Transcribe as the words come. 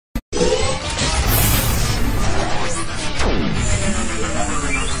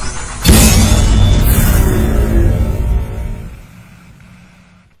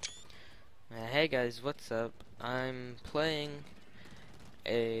Hey guys, what's up? I'm playing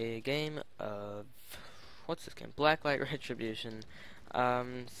a game of what's this game? Blacklight Retribution.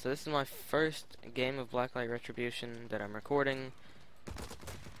 So this is my first game of Blacklight Retribution that I'm recording.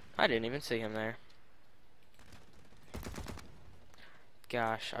 I didn't even see him there.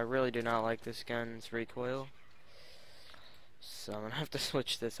 Gosh, I really do not like this gun's recoil. So I'm gonna have to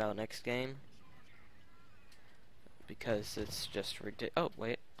switch this out next game because it's just ridiculous. Oh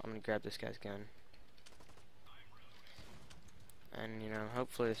wait, I'm gonna grab this guy's gun. And, you know,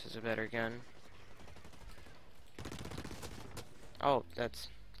 hopefully this is a better gun. Oh, that's...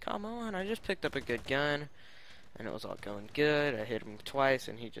 Come on, I just picked up a good gun. And it was all going good. I hit him twice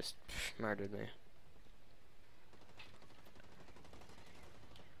and he just murdered me.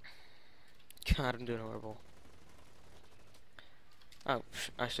 God, I'm doing horrible. Oh,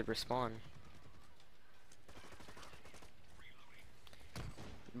 I should respawn.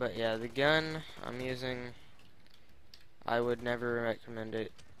 But yeah, the gun I'm using... I would never recommend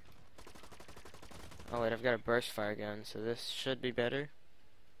it. Oh wait, I've got a burst fire gun, so this should be better.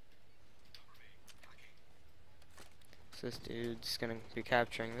 So this dude's gonna be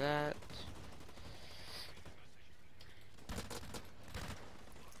capturing that.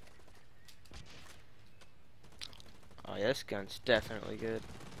 Oh yeah, this gun's definitely good.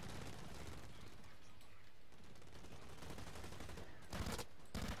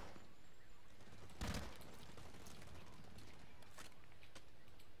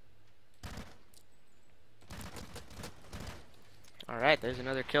 Alright, there's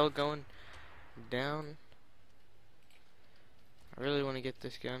another kill going down. I really want to get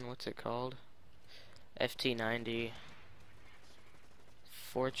this gun. What's it called? FT90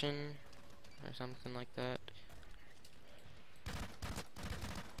 Fortune or something like that.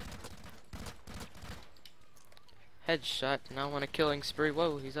 Headshot. Now I want a killing spree.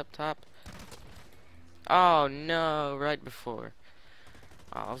 Whoa, he's up top. Oh no, right before.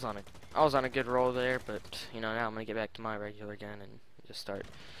 Oh, I was on a good roll there, but you know, now I'm gonna get back to my regular gun and just start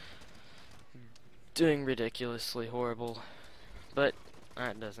doing ridiculously horrible. But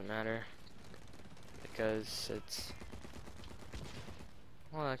that doesn't matter because it's,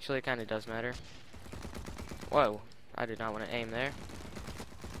 well, actually it kinda does matter. Whoa, I did not want to aim there.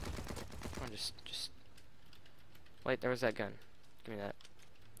 I'll just wait, there was that gun. Give me that.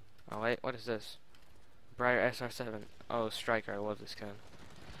 Oh wait, what is this? Brighter SR7. Oh, Striker, I love this gun.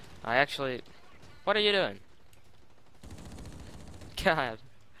 I actually... What are you doing? God.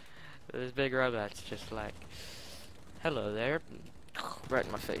 This big robot's just like... Hello there. Right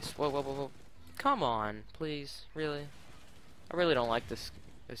in my face. Whoa, whoa, whoa, whoa. Come on, please. Really? I really don't like this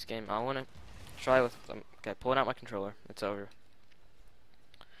game. I want to try with... Okay, pulling out my controller. It's over.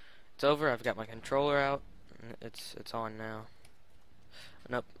 It's over. I've got my controller out. It's on now.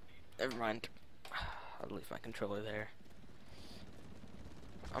 Nope. Never mind. I'll leave my controller there.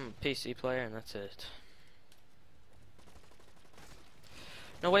 I'm a PC player and that's it.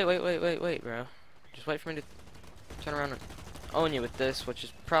 No, wait, bro. Just wait for me to turn around and own you with this, which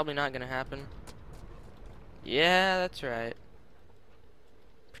is probably not gonna happen. Yeah, that's right.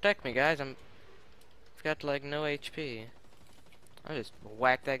 Protect me, guys. I've got like no HP. I just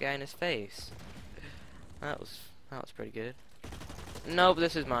whacked that guy in his face. That was pretty good. Nope,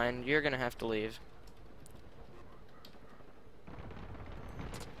 this is mine. You're gonna have to leave.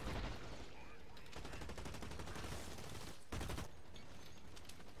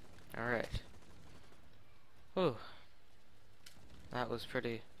 Alright. Whew. That was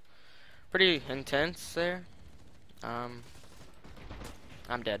pretty intense there. I'm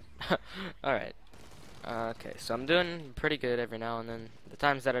dead. Alright. Okay, so I'm doing pretty good every now and then. The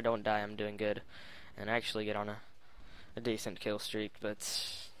times that I don't die, I'm doing good. And I actually get on a decent kill streak, but...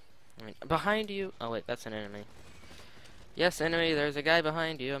 I mean, behind you... Oh wait, that's an enemy. Yes, enemy, there's a guy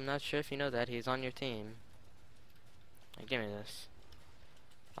behind you. I'm not sure if you know that. He's on your team. Hey, give me this.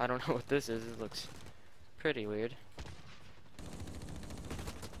 I don't know what this is. It looks pretty weird.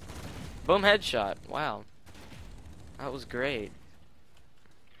 Boom, headshot. Wow. That was great.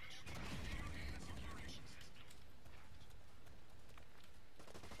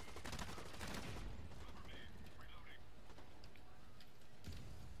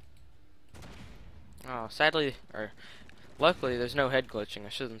 Oh, sadly, or luckily, there's no head glitching. I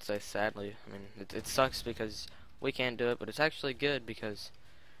shouldn't say sadly. I mean, it sucks because we can't do it, but it's actually good because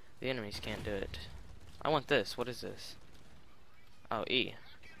the enemies can't do it. I want this. What is this? Oh, E.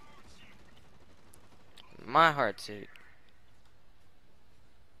 My heart suit.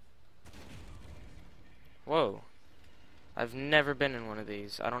 Whoa. I've never been in one of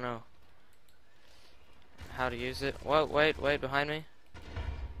these. I don't know how to use it. Whoa, wait, behind me.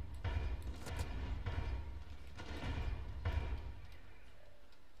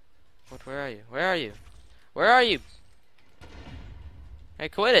 Reload, where are you? Where are you? Where are you? Hey,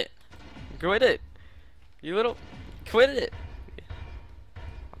 quit it! Quit it! You little... Quit it!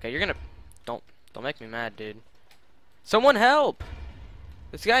 Okay, you're gonna... Don't make me mad, dude. Someone help!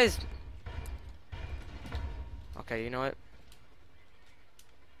 This guy's... Okay, you know what?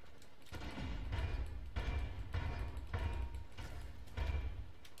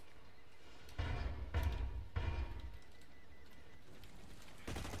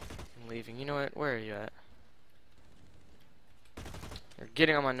 I'm leaving. You know what? Where are you at? You're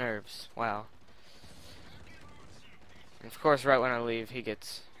getting on my nerves. Wow. And of course, right when I leave, he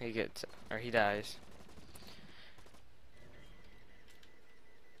dies.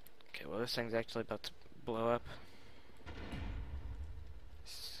 Okay, well, this thing's actually about to blow up.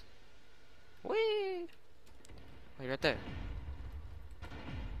 Whee! Wait, right there.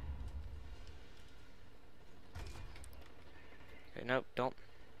 Okay, nope, don't.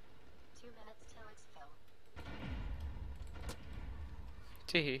 2 minutes till it's filled.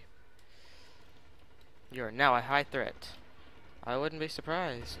 Tee. You are now a high threat. I wouldn't be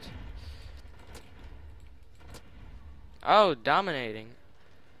surprised. Oh, dominating.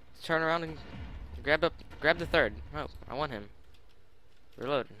 Let's turn around and grab the third. Oh, I want him.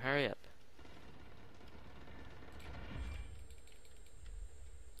 Reload and hurry up.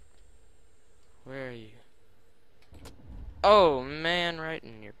 Where are you? Oh man, right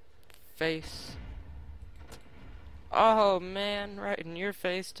in your face. Oh man, right in your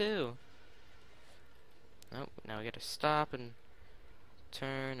face too. Nope, now we gotta stop and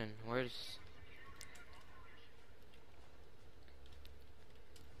turn and where's...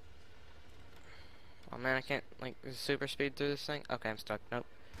 Oh man, I can't like super speed through this thing. Okay, I'm stuck. Nope.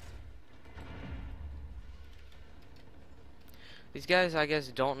 These guys, I guess,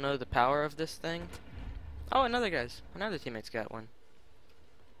 don't know the power of this thing. Oh, another teammate's got one.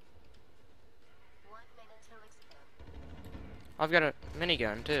 1 minute till it's filled. I've got a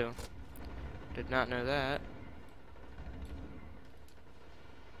minigun too. Did not know that.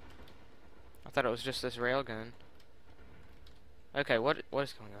 I thought it was just this railgun. Okay, what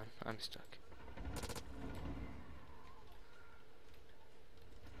is going on? I'm stuck.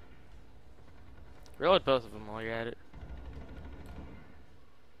 Reload both of them while you're at it.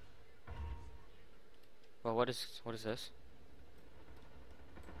 Well, what is this? 30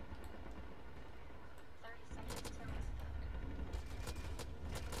 seconds till it's filled.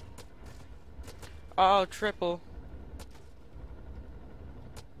 Oh, triple.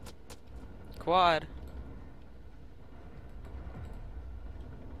 Quad.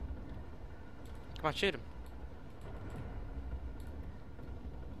 Come on, shoot him.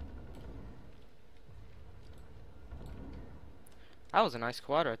 That was a nice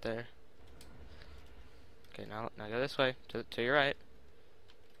quad right there. Okay, now go this way, to your right.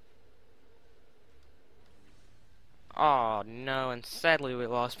 Oh no, and sadly we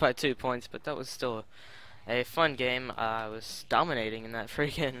lost by 2 points, but that was still a fun game. I was dominating in that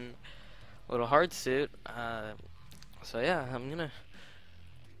freaking little hard suit. So yeah,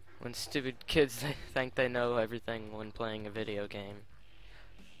 when stupid kids think they know everything when playing a video game.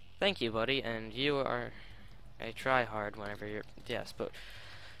 Thank you, buddy, and you are a try-hard whenever you're... Yes, but...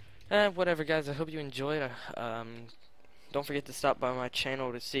 whatever, guys, I hope you enjoyed. Don't forget to stop by my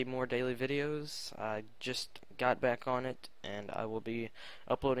channel to see more daily videos. I just got back on it, and I will be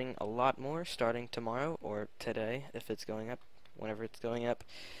uploading a lot more starting tomorrow, or today, if it's going up, whenever it's going up.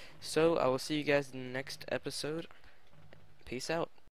 So, I will see you guys in the next episode. Peace out.